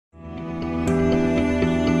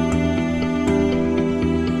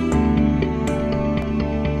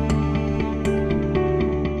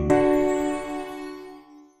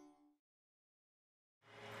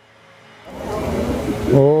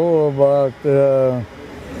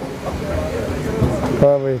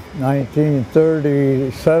probably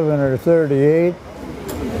 1937 or 38.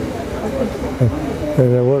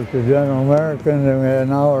 Because I worked at General American, and we had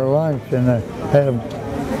an hour lunch, and I had a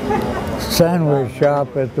sandwich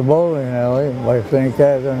shop at the bowling alley by St.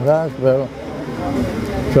 Catherine's Hospital.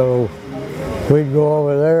 So we'd go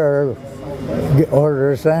over there,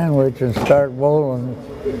 order a sandwich, and start bowling.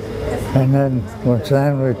 And then when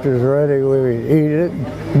sandwich was ready, we would eat it,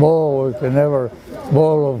 bowl. We could never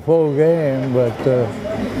bowl a full game, but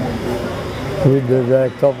we did that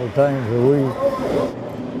a couple times a week.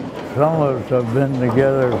 Some of us have been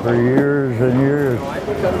together for years and years.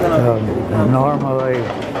 Normally,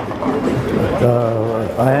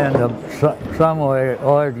 I end up some way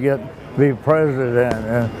always be president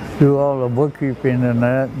and do all the bookkeeping and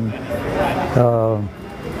that. And,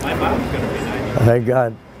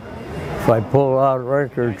 if I pull out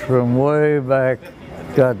records from way back,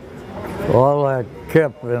 got all that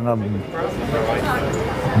kept in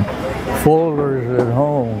folders at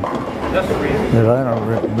home. But I don't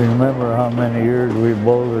remember how many years we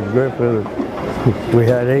bowled at Griffith. We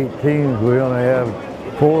had 8 teams. We only have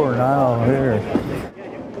 4 now here.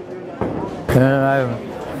 And I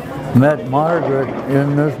met Margaret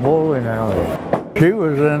in this bowling alley. She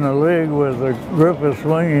was in a league with the Griffith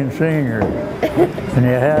Swinging Seniors. And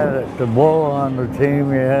you had to bowl on the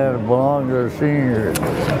team, you had to belong to the seniors.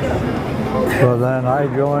 So then I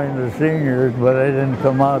joined the seniors, but I didn't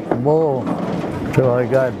come out to bowl until I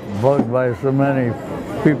got bugged by so many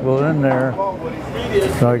people in there.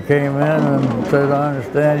 So I came in and said, I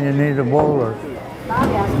understand you need a bowler.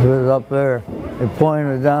 It was up there. They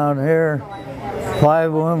pointed down here,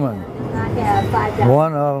 5 women.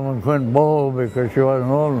 One of them couldn't bowl because she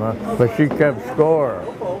wasn't old enough, but she kept score.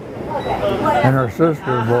 And her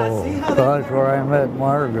sister bowled. So that's where I met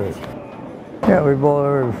Margaret. Yeah, we bowl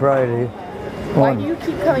every Friday. Why do you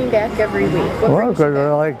keep coming back every week? Well, because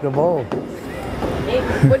I like to bowl.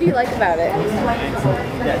 What do you like about it?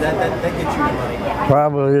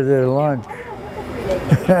 Probably the lunch.